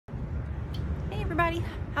everybody,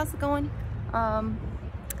 how's it going?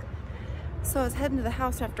 So I was heading to the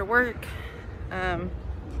house after work,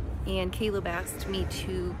 and Caleb asked me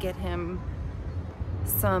to get him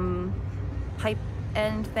some pipe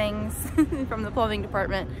end things from the plumbing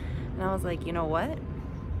department, and I was like, you know what?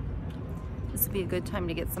 This would be a good time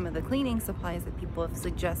to get some of the cleaning supplies that people have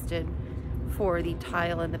suggested for the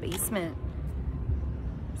tile in the basement.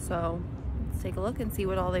 So let's take a look and see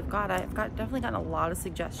what all they've got. I've definitely gotten a lot of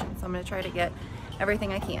suggestions, so I'm going to try to get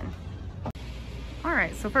everything I can. All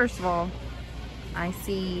right, so first of all, I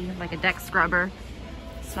see like a deck scrubber.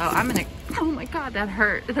 So I'm gonna, oh my God, that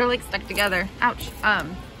hurt. They're like stuck together. Ouch.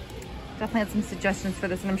 Definitely had some suggestions for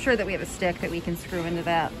this, and I'm sure that we have a stick that we can screw into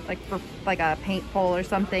that, like for like a paint pole or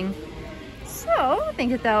something. So I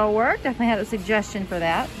think that that'll work. Definitely had a suggestion for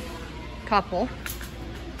that. Couple.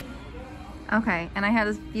 Okay, and I had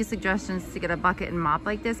a few suggestions to get a bucket and mop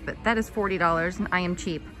like this, but that is $40 and I am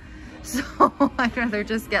cheap. So I'd rather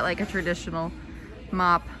just get like a traditional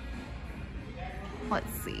mop.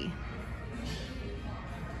 Let's see.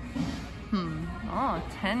 Oh,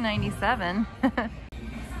 $10.97.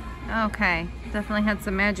 Okay, definitely had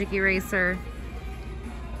some magic eraser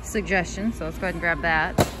suggestions, so let's go ahead and grab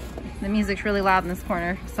that. The music's really loud in this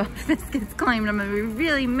corner, so if this gets claimed, I'm gonna be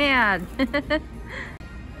really mad.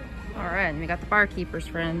 All right, and we got the barkeeper's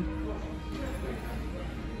friend.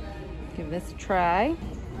 Give this a try.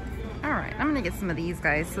 All right, I'm gonna get some of these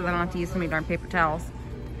guys so that I don't have to use so many darn paper towels.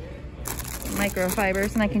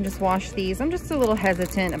 Microfibers, and I can just wash these. I'm just a little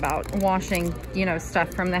hesitant about washing, you know,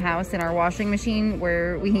 stuff from the house in our washing machine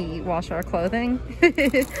where we wash our clothing.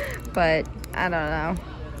 But I don't know.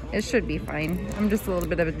 It should be fine. I'm just a little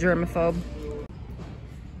bit of a germaphobe.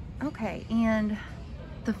 Okay, and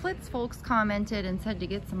the Flitz folks commented and said to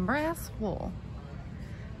get some brass wool.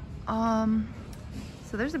 So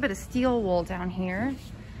there's a bit of steel wool down here.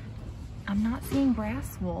 I'm not seeing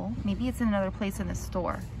brass wool. Maybe it's in another place in the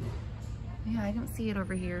store. Yeah, I don't see it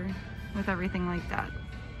over here with everything like that.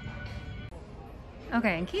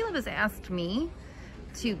 Okay, and Caleb has asked me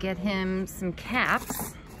to get him some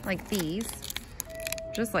caps like these,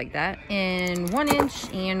 just like that, in 1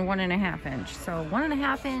 inch and 1.5 inch. So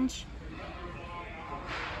 1.5 inch,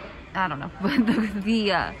 I don't know, but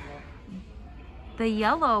the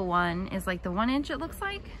yellow one is like the 1 inch, it looks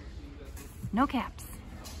like. No caps.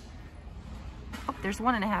 Oh, there's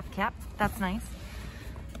 1.5 cap. That's nice.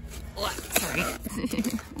 Oh, sorry.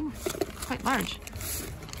 Ooh, quite large.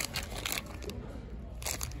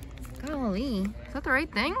 Golly. Is that the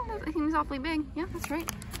right thing? That seems awfully big. Yeah, that's right.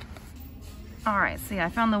 All right, so yeah, I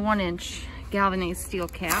found the 1 inch galvanized steel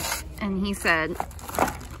cap, and he said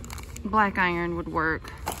black iron would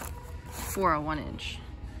work for a 1 inch.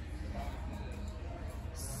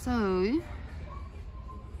 So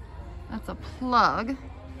that's a plug.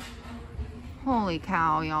 Holy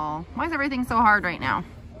cow, y'all. Why is everything so hard right now?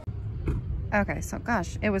 Okay, so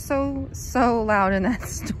gosh, it was so loud in that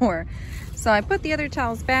store. So I put the other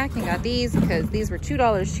towels back and got these because these were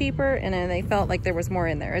 $2 cheaper, and then they felt like there was more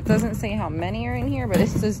in there. It doesn't say how many are in here, but it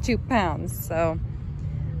says 2 pounds. So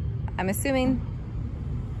I'm assuming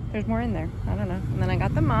there's more in there. I don't know. And then I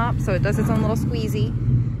got the mop, so it does its own little squeezy.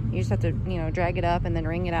 You just have to, you know, drag it up and then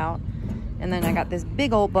wring it out. And then I got this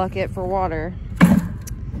big old bucket for water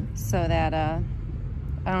so that I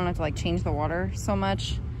don't have to like change the water so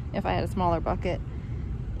much if I had a smaller bucket.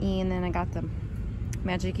 And then I got the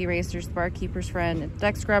magic erasers, the barkeeper's friend, a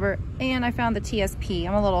deck scrubber, and I found the TSP.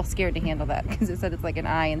 I'm a little scared to handle that because it said it's like an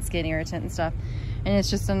eye and skin irritant and stuff. And it's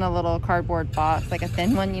just in a little cardboard box, like a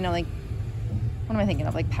thin one, you know, like, what am I thinking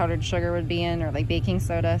of? Like powdered sugar would be in, or like baking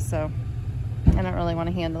soda. So I don't really want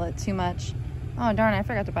to handle it too much. Oh darn, I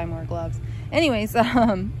forgot to buy more gloves. Anyways,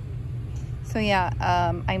 so yeah,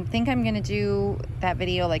 I think I'm gonna do that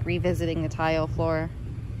video like revisiting the tile floor.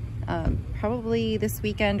 Probably this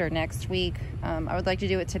weekend or next week. I would like to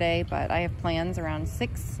do it today, but I have plans around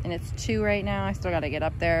 6 and it's 2 right now. I still got to get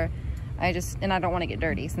up there. And I don't want to get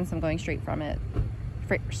dirty since I'm going straight from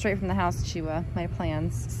the house to my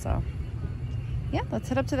plans. So yeah, let's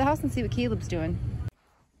head up to the house and see what Caleb's doing.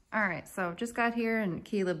 All right, so just got here and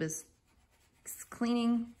Caleb is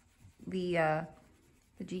cleaning the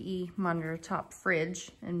GE monitor top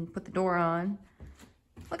fridge and put the door on.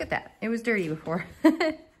 Look at that, it was dirty before.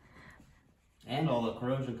 And all the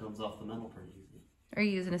corrosion comes off the metal pretty easy. Are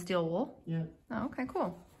you using a steel wool? Yeah. Oh, okay,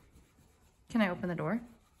 cool. Can I open the door?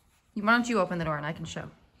 Why don't you open the door and I can show?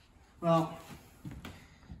 Well,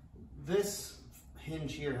 this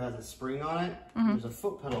hinge here has a spring on it. There's a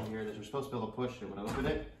foot pedal here that you're supposed to be able to push. It would open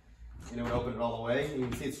it, and it would open it all the way. You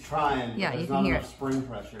can see it's trying, yeah, but there's you can not hear enough spring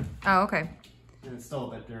pressure. Oh, okay. And it's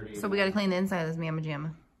still a bit dirty. So we got to clean the inside of this mamma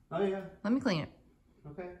jamma. Oh, yeah. Let me clean it.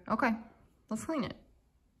 Okay. Okay. Let's clean it.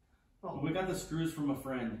 Well, we got the screws from a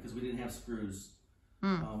friend because we didn't have screws. We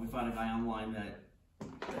found a guy online that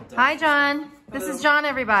does Hi, John. This This is John,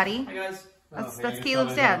 everybody. Hi, guys. That's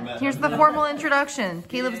Caleb's dad. Here's the formal introduction.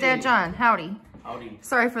 Caleb's dad, John. Howdy. Howdy.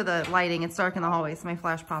 Sorry for the lighting. It's dark in the hallway, so my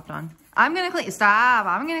flash popped on. I'm going to clean it. Stop.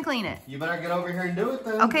 I'm going to clean it. You better get over here and do it,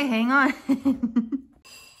 then. Okay, hang on.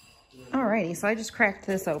 Alrighty, so I just cracked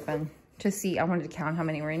this open to see. I wanted to count how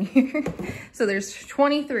many were in here. So there's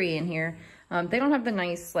 23 in here. They don't have the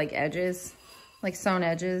nice, like, edges, like sewn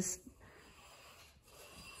edges.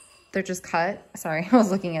 They're just cut. Sorry, I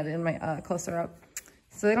was looking at it in my closer up.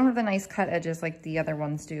 So they don't have the nice cut edges like the other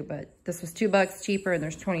ones do, but this was $2 cheaper and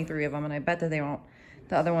there's 23 of them, and I bet that they won't,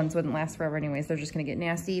 the other ones wouldn't last forever anyways. They're just gonna get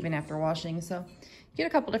nasty even after washing. So you get a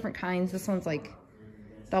couple different kinds. This one's like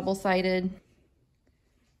double-sided.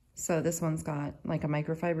 So this one's got like a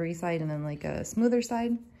microfibery side and then like a smoother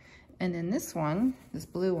side. And then this one, this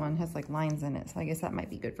blue one, has like lines in it. So I guess that might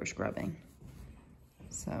be good for scrubbing.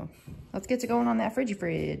 So let's get to going on that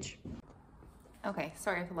fridge. Okay,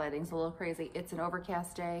 sorry if the lighting's a little crazy. It's an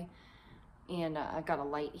overcast day and I've got a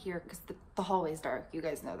light here because the hallway's dark. You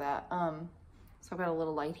guys know that. So I've got a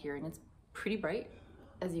little light here and it's pretty bright.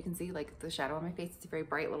 As you can see, like the shadow on my face, it's a very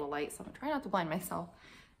bright little light. So I'm gonna try not to blind myself.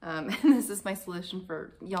 And this is my solution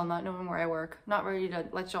for y'all not knowing where I work. Not ready to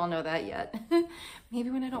let y'all know that yet. Maybe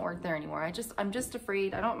when I don't work there anymore. I'm just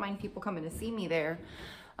afraid. I don't mind people coming to see me there.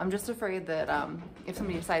 I'm just afraid that if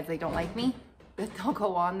somebody decides they don't like me, that they'll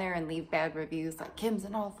go on there and leave bad reviews like, Kim's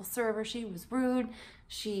an awful server, she was rude,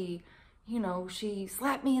 she, you know, she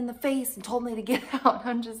slapped me in the face and told me to get out.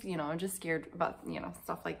 I'm just, you know, I'm just scared about, you know,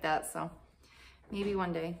 stuff like that. So maybe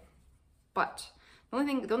one day. But the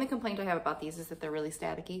only complaint I have about these is that they're really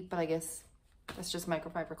staticky, but I guess that's just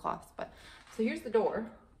microfiber cloths. But so here's the door.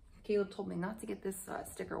 Caleb told me not to get this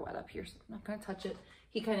sticker wet up here, so I'm not gonna touch it.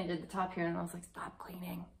 He kind of did the top here and I was like, stop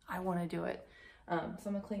cleaning, I want to do it. So I'm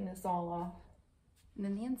gonna clean this all off and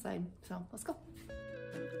then the inside. So let's go.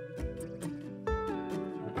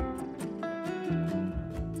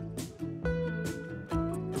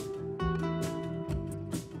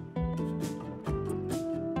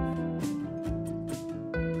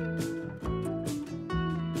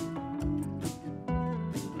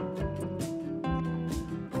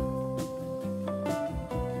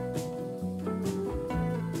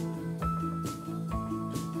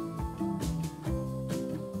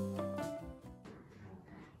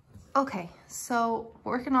 Okay, so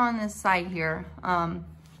working on this side here,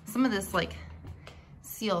 some of this like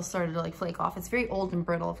seal started to like flake off. It's very old and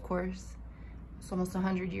brittle, of course. It's almost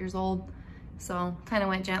 100 years old. So kind of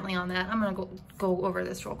went gently on that. I'm gonna go over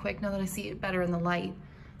this real quick now that I see it better in the light.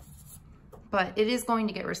 But it is going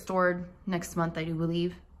to get restored next month, I do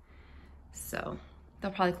believe. So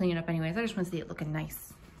they'll probably clean it up anyways. I just want to see it looking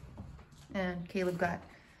nice. And Caleb got,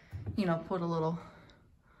 you know, put a little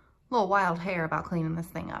wild hair about cleaning this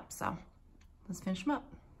thing up. So let's finish them up.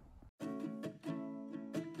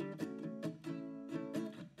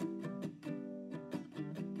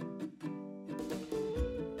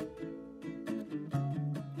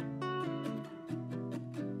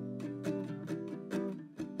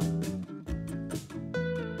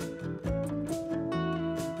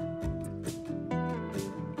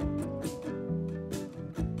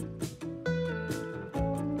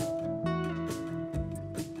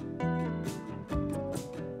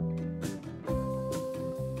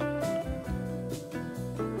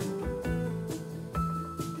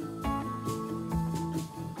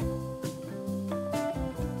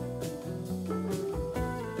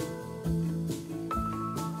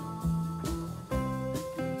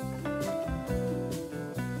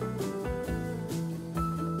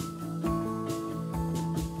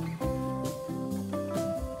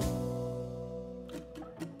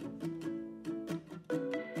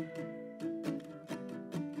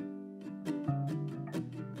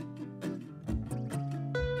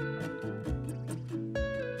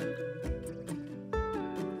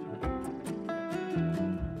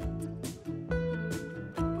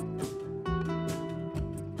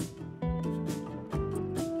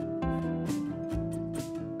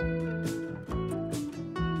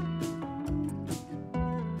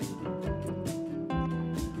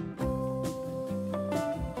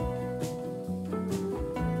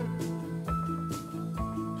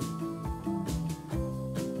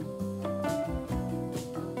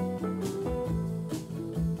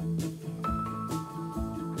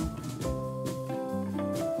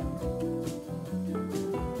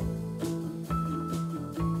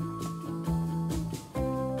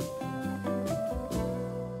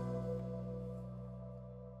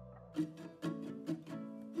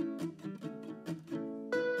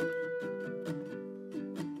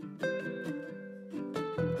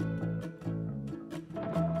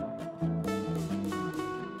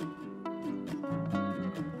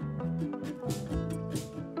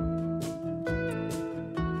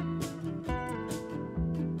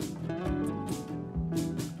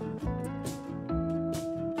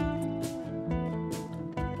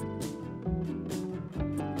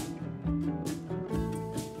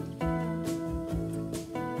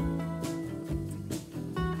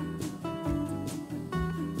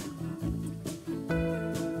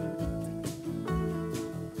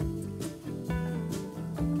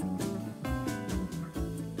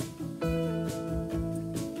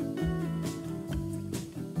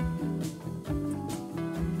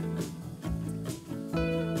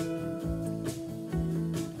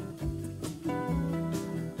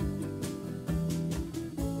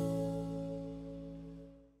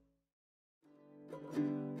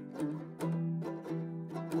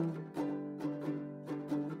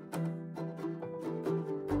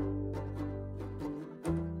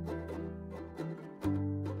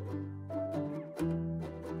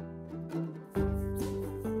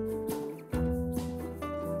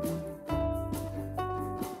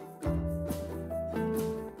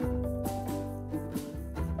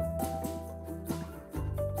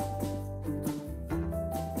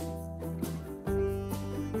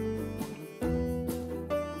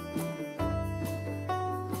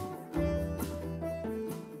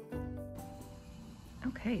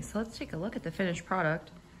 Okay, so let's take a look at the finished product.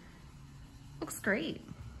 Looks great.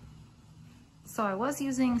 So I was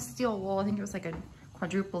using steel wool. I think it was like a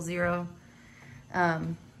quadruple zero.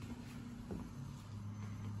 And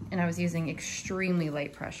I was using extremely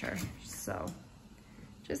light pressure. So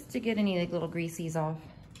just to get any like little greasies off,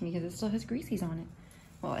 because it still has greasies on it.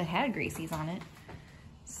 Well, it had greasies on it.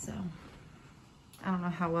 So I don't know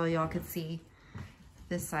how well y'all could see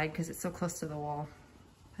this side because it's so close to the wall.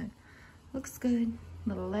 But looks good.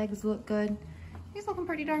 Little legs look good. He's looking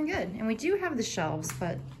pretty darn good. And we do have the shelves,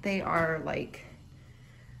 but they are like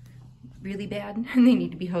really bad and they need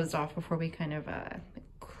to be hosed off before we kind of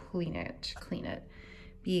clean it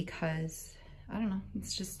because I don't know,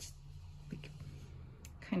 it's just like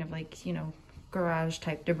kind of like, you know, garage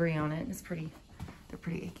type debris on it. It's pretty, they're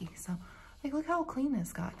pretty icky. So like, look how clean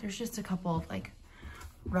this got. There's just a couple of like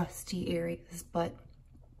rusty areas, but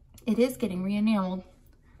it is getting re-enameled.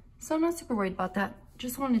 So I'm not super worried about that.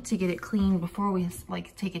 Just wanted to get it clean before we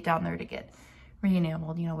like take it down there to get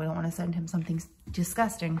re-enameled. You know, we don't want to send him something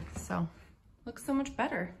disgusting. So looks so much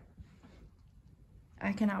better.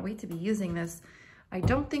 I cannot wait to be using this. I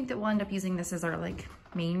don't think that we'll end up using this as our like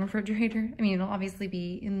main refrigerator. I mean, it'll obviously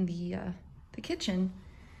be in the kitchen,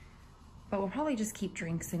 but we'll probably just keep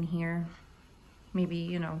drinks in here. Maybe,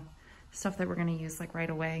 you know, stuff that we're gonna use like right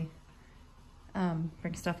away.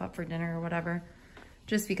 Bring stuff up for dinner or whatever.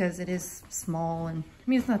 Just because it is small, and I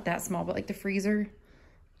mean, it's not that small, but like the freezer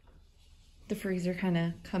kind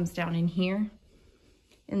of comes down in here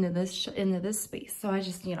into this space. So I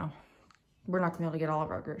just, you know, we're not gonna be able to get all of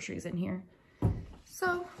our groceries in here.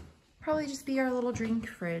 So probably just be our little drink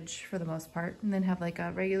fridge for the most part, and then have like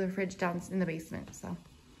a regular fridge down in the basement.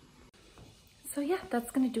 So yeah, that's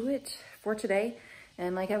gonna do it for today.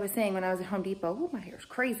 And like I was saying when I was at Home Depot, oh, my hair's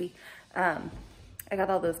crazy. I got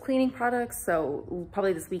all those cleaning products, so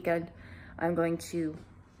probably this weekend I'm going to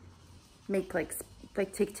make like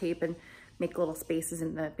take tape and make little spaces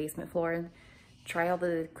in the basement floor and try all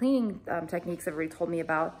the cleaning techniques everybody told me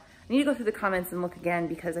about. I need to go through the comments and look again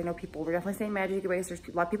because I know people were definitely saying magic erasers.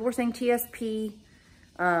 A lot of people were saying TSP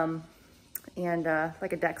and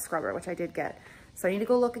like a deck scrubber, which I did get. So I need to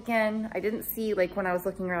go look again. I didn't see, like when I was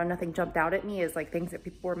looking around, nothing jumped out at me as like things that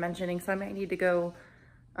people were mentioning. So I might need to go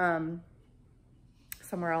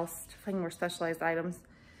somewhere else to find more specialized items.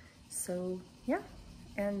 So yeah,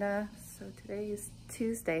 and so today is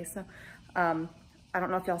Tuesday. So I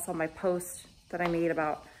don't know if y'all saw my post that I made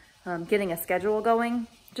about getting a schedule going,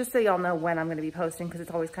 just so y'all know when I'm going to be posting, because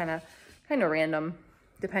it's always kind of random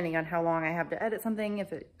depending on how long I have to edit something.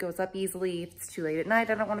 If it goes up easily, if it's too late at night,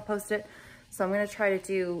 I don't want to post it. So I'm going to try to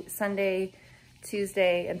do Sunday,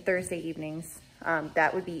 Tuesday, and Thursday evenings.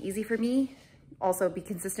 That would be easy for me. Also be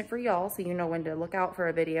consistent for y'all, so you know when to look out for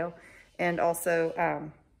a video, and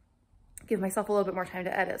also give myself a little bit more time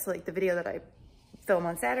to edit. So like the video that I film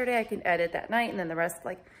on Saturday, I can edit that night, and then the rest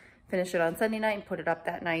like finish it on Sunday night and put it up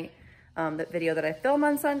that night. The video that I film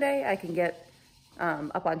on Sunday, I can get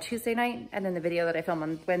up on Tuesday night, and then the video that I film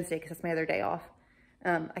on Wednesday, because that's my other day off,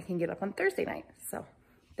 I can get up on Thursday night. So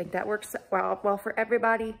I think that works well for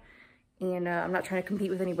everybody, and I'm not trying to compete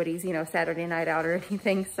with anybody's, you know, Saturday night out or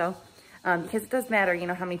anything. So because it does matter, you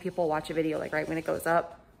know, how many people watch a video like right when it goes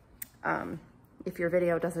up. If your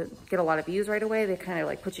video doesn't get a lot of views right away, they kind of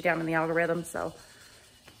like put you down in the algorithm. So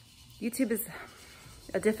YouTube is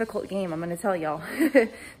a difficult game, I'm gonna tell y'all.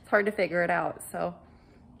 It's hard to figure it out. So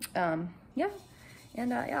yeah,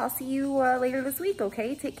 and yeah, I'll see you later this week.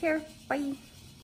 Okay, take care. Bye.